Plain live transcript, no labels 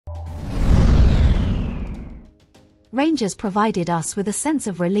Rangers provided us with a sense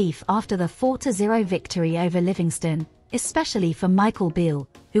of relief after the 4-0 victory over Livingston, especially for Michael Beale,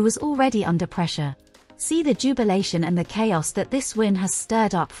 who was already under pressure. See the jubilation and the chaos that this win has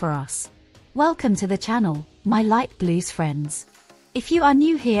stirred up for us. Welcome to the channel, my light blues friends. If you are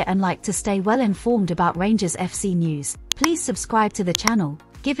new here and like to stay well informed about Rangers FC news, please subscribe to the channel,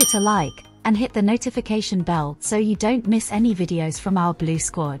 give it a like, and hit the notification bell so you don't miss any videos from our blue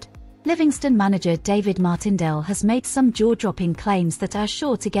squad. Livingston manager David Martindale has made some jaw-dropping claims that are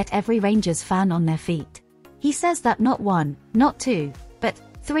sure to get every Rangers fan on their feet. He says that not one, not two, but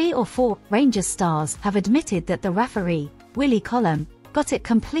 3 or 4 Rangers stars have admitted that the referee, Willie Collum, got it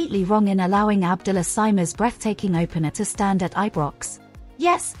completely wrong in allowing Abdallah Saima's breathtaking opener to stand at Ibrox.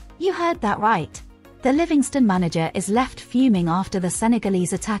 Yes, you heard that right. The Livingston manager is left fuming after the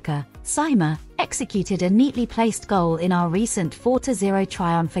Senegalese attacker, Saima, executed a neatly placed goal in our recent 4-0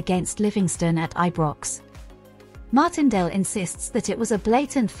 triumph against Livingston at Ibrox. Martindale insists that it was a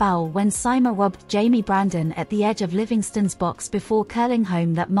blatant foul when Saima robbed Jamie Brandon at the edge of Livingston's box before curling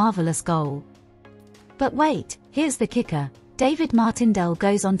home that marvellous goal. But wait, here's the kicker. David Martindale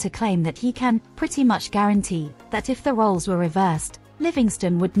goes on to claim that he can pretty much guarantee that if the roles were reversed,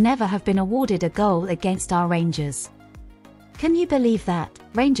 Livingston would never have been awarded a goal against our Rangers. Can you believe that,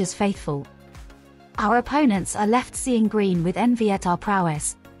 Rangers faithful? Our opponents are left seeing green with envy at our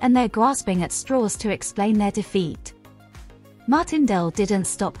prowess, and they're grasping at straws to explain their defeat. Martindale didn't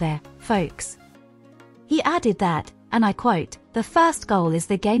stop there, folks. He added that, and I quote, "The first goal is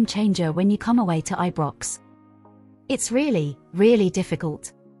the game changer when you come away to Ibrox. It's really, really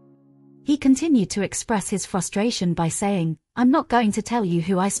difficult." He continued to express his frustration by saying, "I'm not going to tell you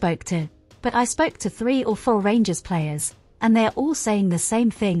who I spoke to, but I spoke to 3 or 4 Rangers players, and they're all saying the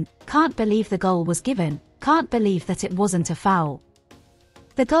same thing, can't believe the goal was given, can't believe that it wasn't a foul."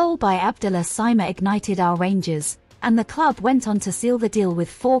 The goal by Abdallah Saima ignited our Rangers, and the club went on to seal the deal with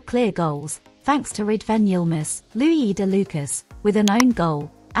 4 clear goals, thanks to Ridvan Yilmaz, Louis De Lucas, with an own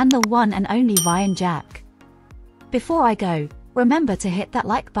goal, and the one and only Ryan Jack. Before I go, remember to hit that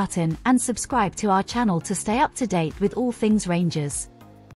like button and subscribe to our channel to stay up to date with all things Rangers.